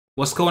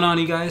What's going on,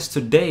 you guys?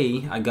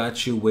 Today I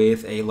got you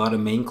with a lot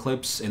of main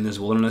clips in this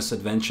wilderness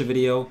adventure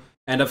video,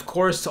 and of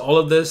course all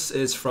of this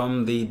is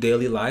from the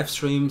daily live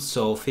stream,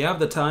 so if you have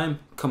the time,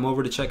 come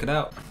over to check it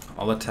out.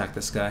 I'll attack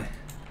this guy.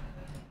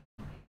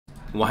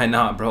 Why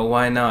not, bro?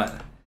 Why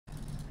not?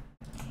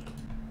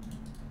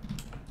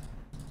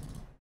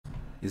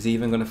 Is he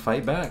even gonna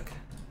fight back?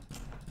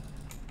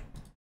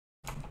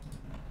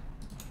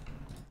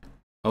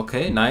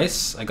 Okay,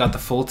 nice. I got the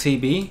full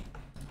TB.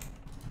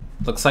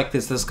 Looks like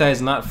this guy is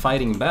not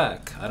fighting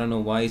back. I don't know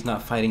why he's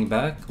not fighting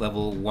back.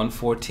 Level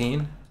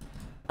 114.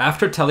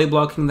 After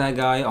teleblocking that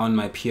guy on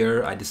my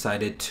pure, I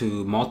decided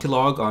to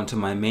multi-log onto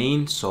my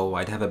main so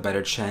I'd have a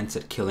better chance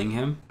at killing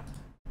him.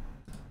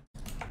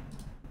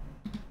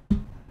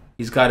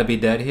 He's got to be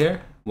dead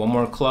here. One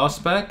more claw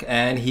spec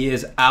and he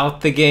is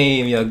out the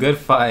game. Yo, good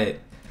fight.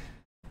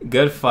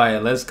 Good fight.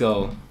 Let's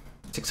go.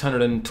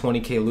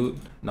 620k loot.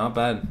 Not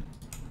bad.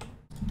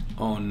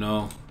 Oh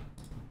no.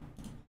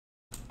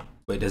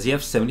 Wait, does he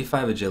have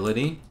 75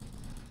 agility?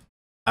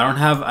 I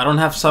don't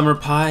have summer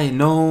pie.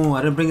 No,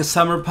 I didn't bring a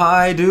summer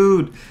pie,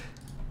 dude.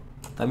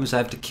 That means I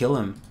have to kill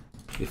him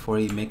before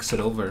he makes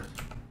it over.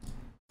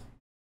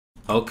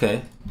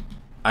 Okay.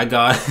 I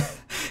got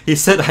he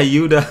said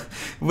ayuda.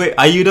 Wait,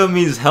 ayuda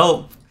means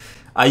help.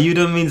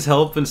 Ayuda means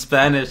help in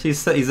Spanish.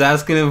 He's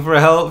asking him for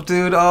help,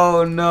 dude.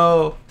 Oh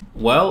no.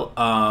 Well,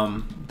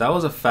 that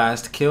was a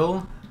fast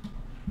kill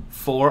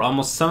for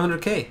almost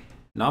 700k.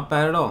 Not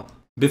bad at all.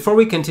 Before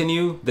we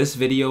continue, this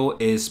video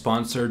is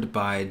sponsored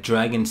by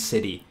Dragon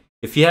City.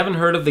 If you haven't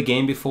heard of the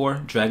game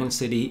before, Dragon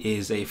City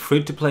is a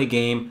free-to-play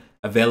game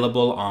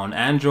available on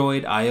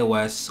Android,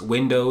 iOS,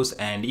 Windows,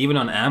 and even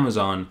on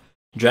Amazon.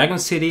 Dragon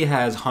City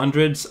has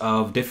hundreds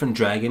of different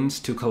dragons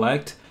to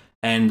collect,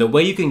 and the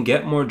way you can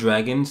get more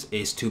dragons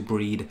is to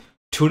breed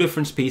two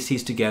different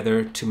species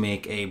together to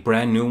make a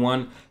brand new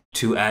one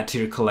to add to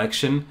your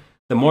collection.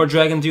 The more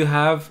dragons you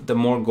have, the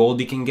more gold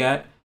you can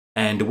get.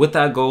 And with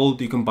that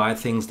gold, you can buy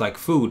things like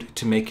food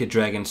to make your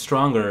dragon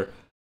stronger.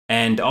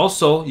 And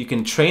also, you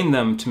can train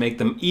them to make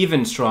them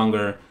even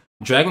stronger.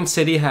 Dragon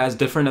City has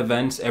different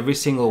events every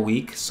single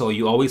week, so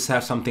you always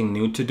have something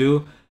new to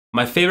do.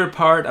 My favorite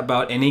part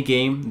about any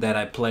game that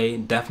I play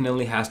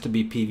definitely has to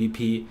be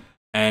PvP,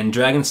 and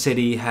Dragon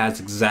City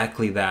has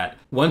exactly that.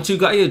 Once you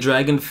got your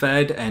dragon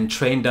fed and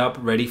trained up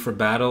ready for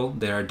battle,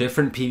 there are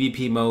different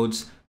PvP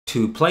modes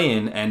to play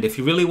in, and if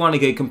you really want to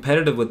get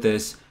competitive with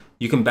this,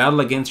 you can battle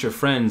against your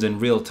friends in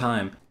real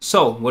time.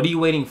 So, what are you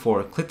waiting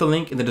for? Click the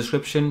link in the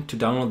description to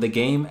download the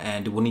game,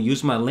 and when you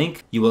use my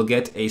link, you will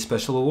get a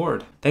special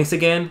award. Thanks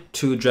again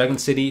to Dragon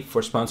City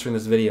for sponsoring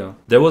this video.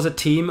 There was a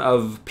team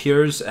of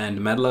pures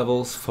and med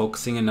levels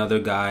focusing another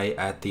guy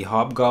at the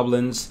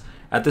hobgoblins.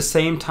 At the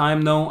same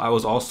time though, I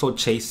was also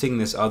chasing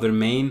this other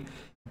main,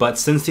 but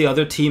since the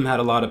other team had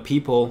a lot of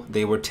people,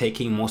 they were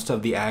taking most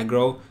of the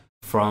aggro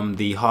from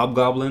the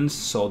hobgoblins,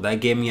 so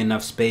that gave me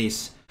enough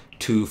space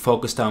to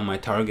focus down my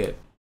target.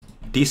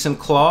 Decent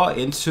claw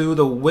into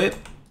the whip.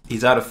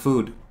 He's out of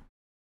food.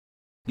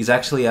 He's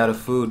actually out of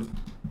food.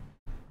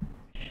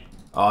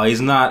 Oh,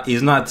 he's not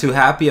too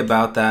happy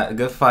about that.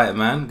 Good fight,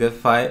 man. Good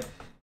fight.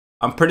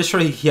 I'm pretty sure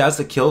he has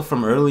the kill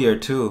from earlier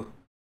too.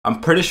 I'm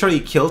pretty sure he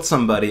killed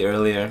somebody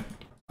earlier.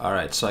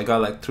 Alright, so I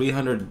got like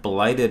 300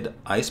 blighted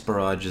ice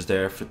barrages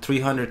there for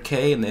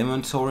 300k in the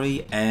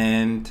inventory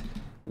and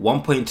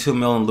 1.2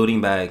 million looting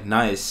bag.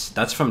 Nice.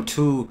 That's from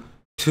two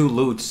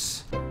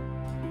loots.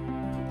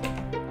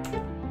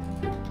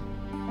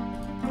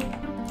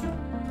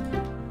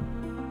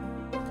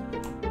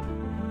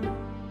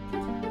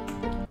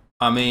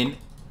 I mean,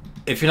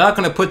 if you're not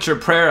gonna put your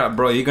prayer up,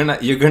 bro, you're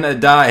gonna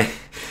die.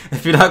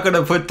 If you're not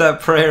gonna put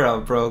that prayer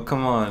up, bro,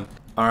 come on.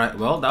 All right,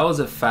 well, that was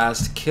a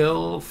fast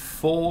kill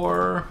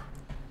for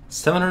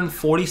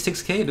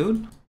 746k,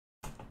 dude.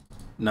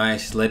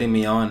 Nice, letting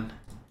me on.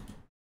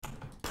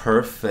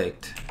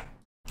 Perfect.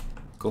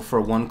 Go for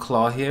one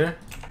claw here.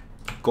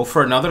 Go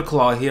for another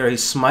claw here.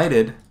 He's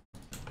smited.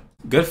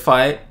 Good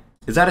fight.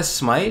 Is that a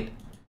smite?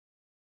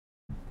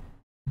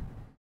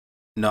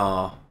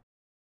 No.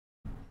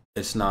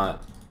 It's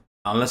not,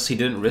 unless he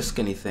didn't risk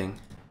anything.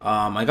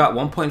 I got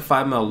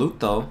 1.5 mil loot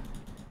though.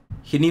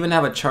 He didn't even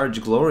have a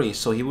charged glory,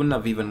 so he wouldn't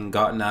have even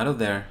gotten out of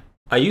there.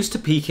 I used to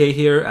PK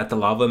here at the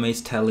Lava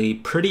Maze Telly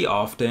pretty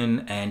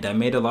often, and I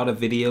made a lot of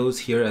videos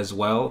here as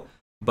well.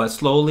 But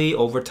slowly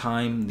over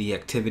time, the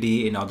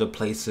activity in other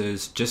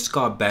places just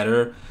got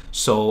better,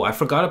 so I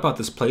forgot about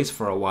this place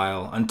for a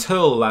while,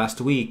 until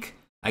last week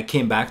I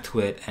came back to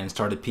it and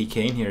started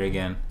PKing here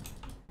again.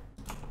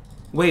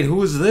 Wait,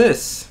 who is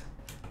this?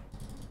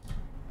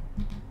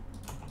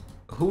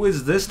 Who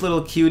is this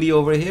little cutie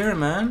over here,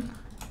 man?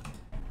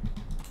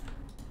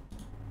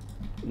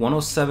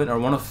 107 or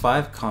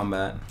 105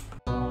 combat.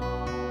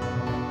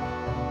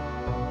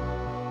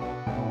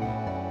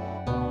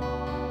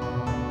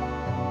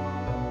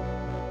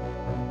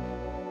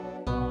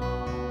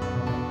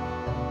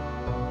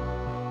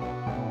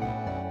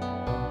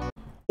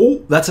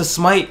 Oh, that's a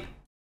smite.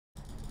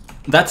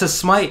 That's a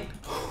smite.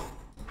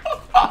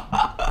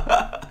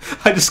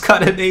 I just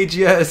got an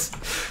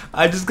AGS.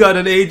 I just got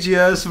an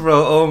AGS,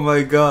 bro. Oh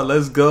my god,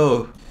 let's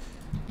go.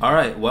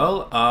 Alright,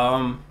 well,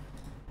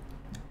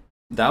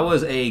 that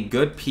was a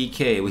good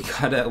PK.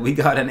 We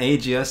got an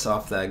AGS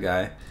off that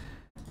guy.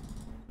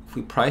 If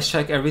we price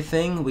check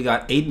everything, we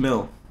got 8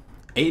 mil.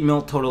 8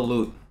 mil total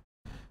loot.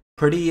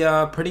 Pretty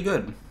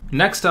good.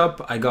 Next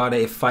up, I got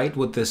a fight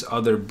with this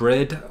other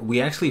Brid.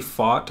 We actually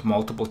fought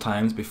multiple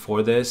times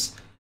before this,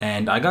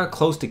 and I got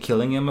close to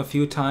killing him a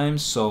few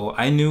times, so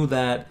I knew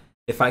that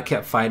if I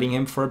kept fighting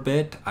him for a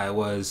bit, I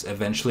was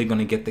eventually going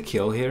to get the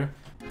kill here.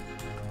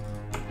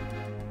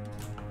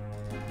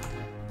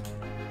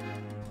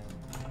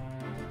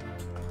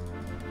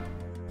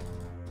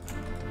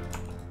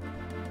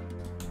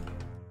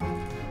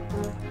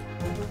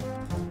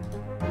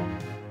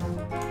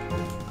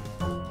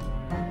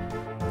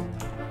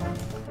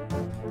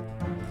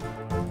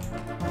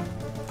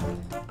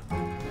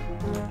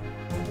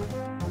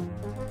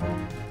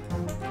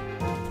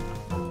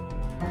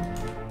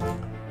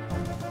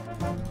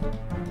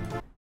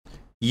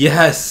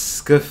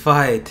 Yes, good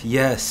fight.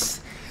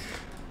 Yes,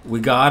 we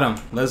got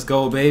him. Let's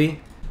go,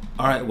 baby.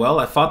 All right, well,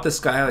 I fought this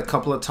guy a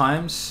couple of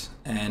times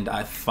and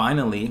I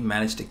finally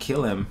managed to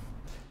kill him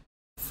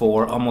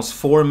for almost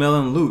 4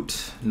 million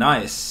loot.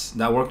 Nice.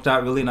 That worked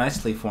out really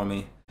nicely for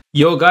me.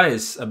 Yo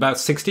guys, about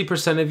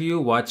 60% of you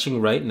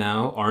watching right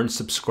now aren't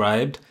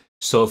subscribed.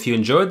 So if you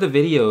enjoyed the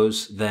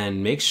videos,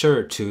 then make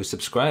sure to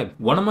subscribe.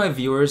 One of my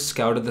viewers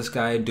scouted this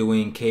guy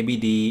doing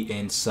KBD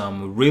in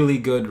some really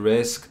good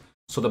risk.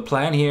 So the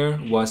plan here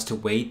was to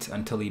wait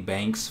until he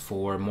banks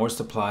for more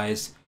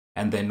supplies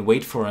and then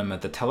wait for him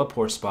at the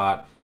teleport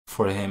spot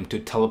for him to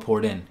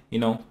teleport in. You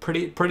know,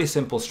 pretty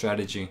simple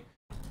strategy.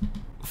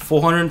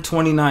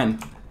 429.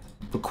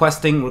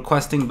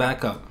 Requesting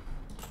backup.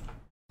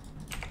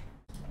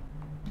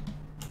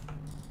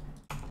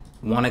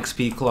 1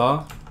 XP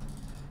claw.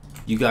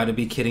 You gotta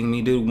be kidding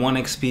me, dude. 1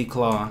 XP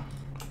claw.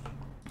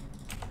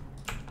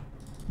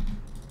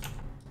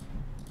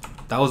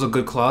 That was a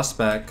good claw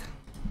spec.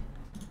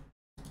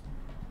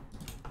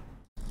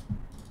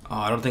 Oh,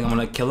 I don't think I'm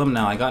gonna kill him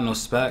now. I got no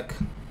spec.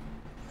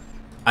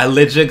 I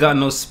legit got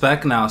no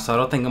spec now, so I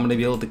don't think I'm gonna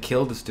be able to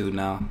kill this dude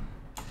now.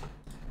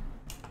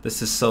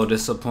 This is so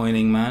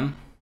disappointing, man.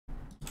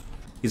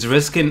 He's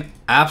risking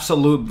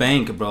absolute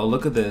bank, bro.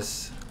 Look at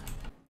this.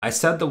 I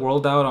set the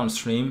world out on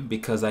stream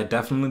because I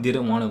definitely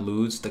didn't want to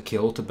lose the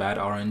kill to bad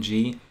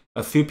RNG.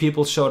 A few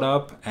people showed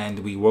up and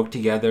we worked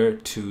together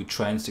to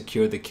try and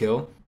secure the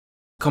kill.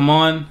 Come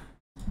on.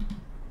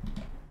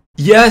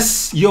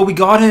 Yes! Yo, we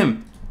got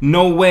him!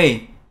 No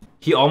way!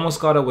 He almost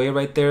got away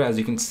right there, as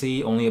you can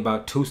see, only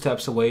about 2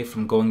 steps away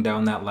from going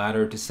down that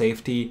ladder to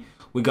safety.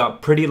 We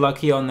got pretty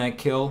lucky on that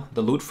kill.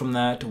 The loot from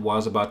that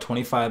was about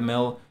 25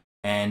 mil,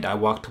 and I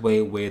walked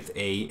away with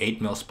a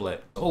 8 mil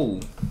split. Oh,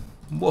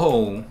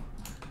 whoa.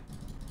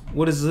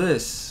 What is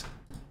this?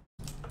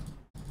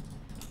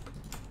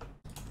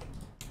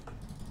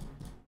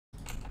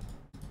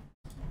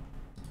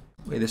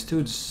 Wait, this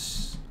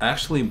dude's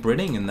actually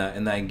bridding in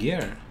that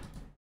gear.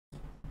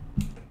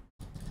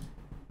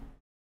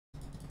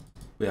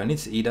 Wait, I need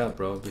to eat up,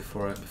 bro,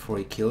 before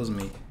he kills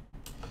me.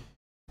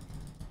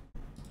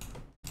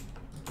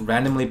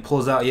 Randomly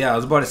pulls out, yeah, I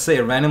was about to say,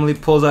 randomly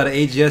pulls out an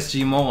AGS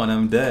GMO and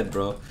I'm dead,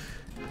 bro.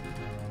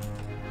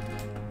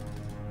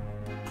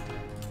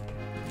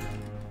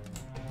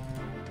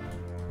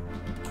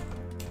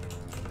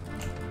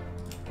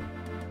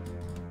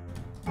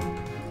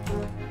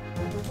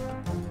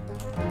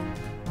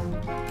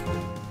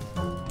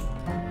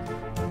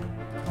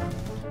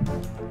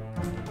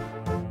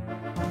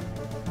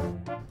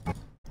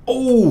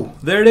 Oh,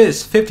 there it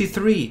is,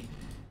 53.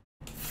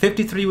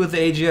 53 with the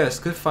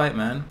AGS. Good fight,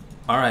 man.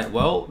 Alright,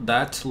 well,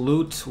 that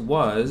loot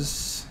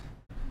was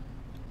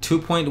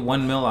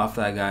 2.1 mil off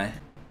that guy.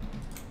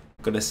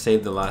 Gonna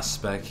save the last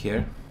spec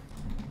here.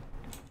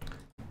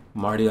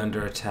 Marty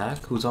under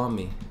attack. Who's on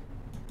me?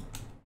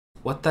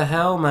 What the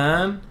hell,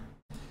 man?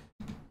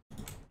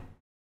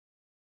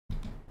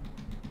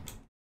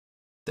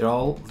 They're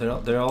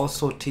all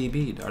so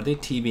TB'd. Are they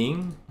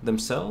TBing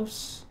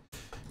themselves?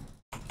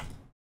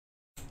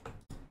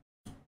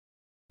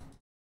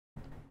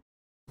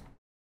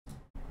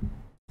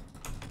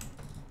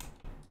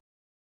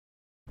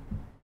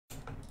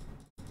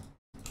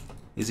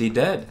 Is he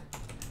dead?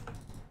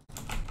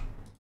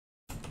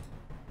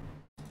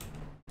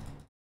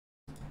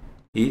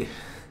 He's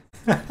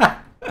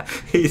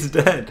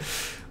dead.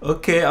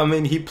 Okay, I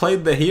mean, he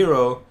played the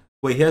hero.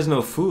 Wait, he has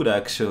no food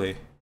actually.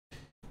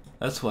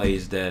 That's why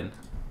he's dead.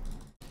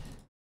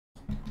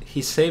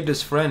 He saved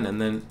his friend and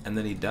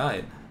then he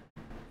died.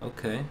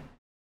 Okay.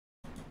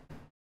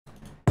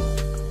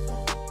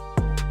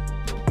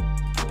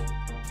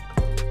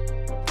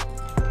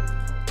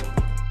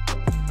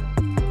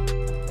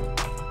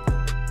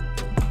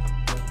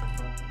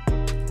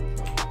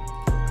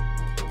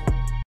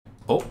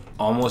 Oh,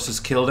 almost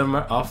just killed him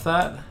off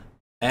that.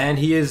 And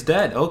he is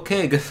dead.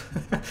 Okay, good.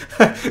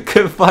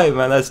 Good fight,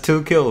 man. That's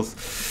 2 kills.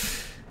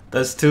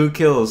 That's 2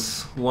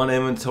 kills. 1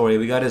 inventory.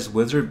 We got his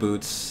wizard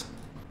boots.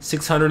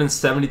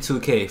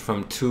 672k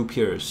from 2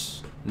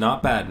 pures.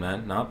 Not bad,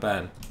 man. Not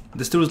bad.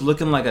 This dude's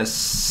looking like a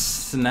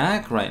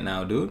snack right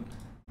now, dude.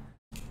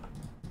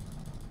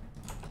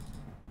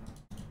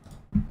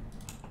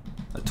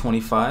 A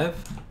 25.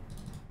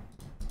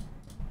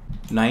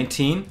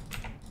 19.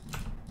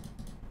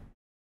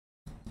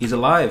 He's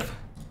alive.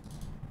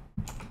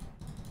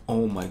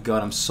 Oh my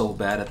god, I'm so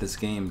bad at this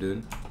game,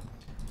 dude.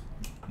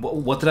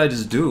 What did I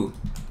just do?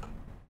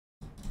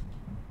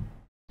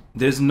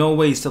 There's no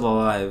way he's still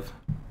alive.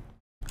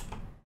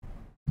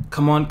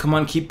 Come on, come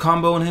on, keep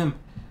comboing him.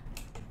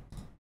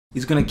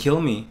 He's gonna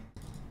kill me.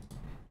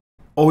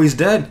 Oh, he's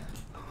dead.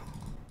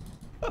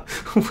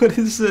 What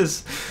is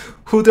this?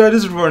 Who did I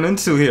just run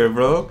into here,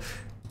 bro?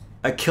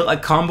 I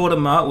comboed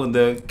him out with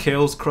the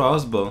Chaos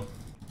crossbow.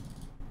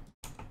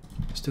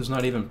 This dude's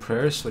not even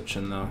prayer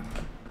switching though.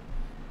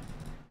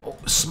 Oh,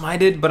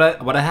 smited,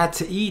 but I had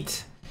to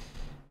eat.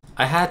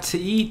 I had to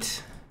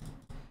eat.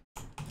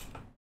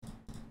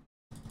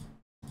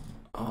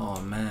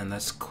 Oh man,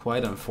 that's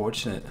quite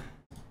unfortunate.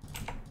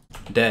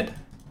 Dead.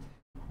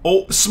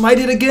 Oh,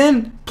 smited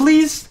again,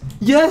 please.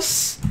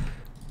 Yes.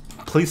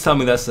 Please tell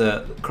me that's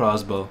a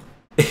crossbow.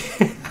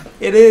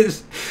 It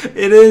is.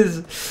 It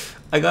is.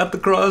 I got the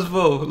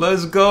crossbow.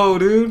 Let's go,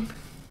 dude.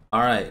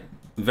 All right.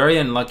 Very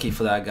unlucky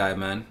for that guy,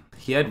 man.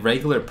 He had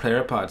regular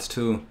player pots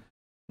too.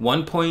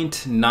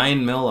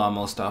 1.9 mil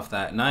almost off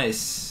that.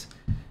 Nice.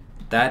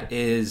 That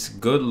is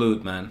good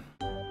loot, man.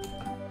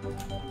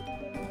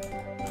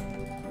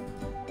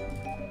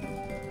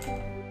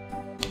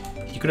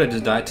 He could have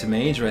just died to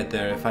mage right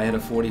there if I had a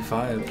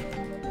 45.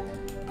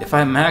 If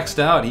I maxed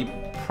out, he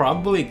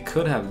probably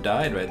could have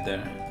died right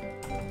there.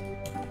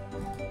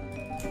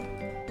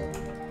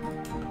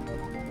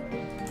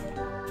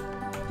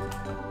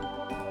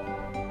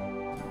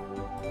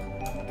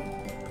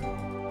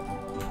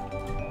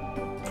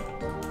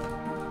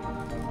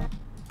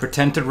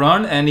 Pretend to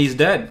run and he's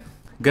dead.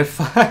 Good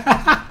fight.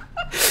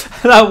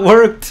 That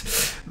worked.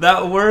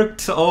 That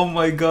worked. Oh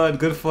my god.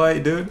 Good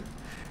fight, dude.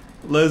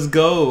 Let's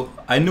go.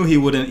 I knew he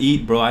wouldn't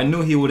eat, bro. I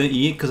knew he wouldn't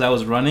eat because I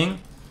was running.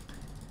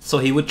 So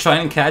he would try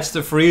and catch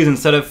the freeze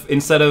instead of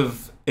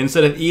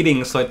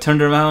eating. So I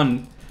turned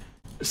around,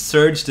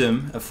 surged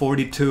him at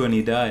 42 and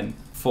he died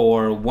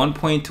for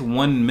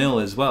 1.1 mil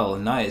as well.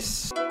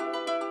 Nice.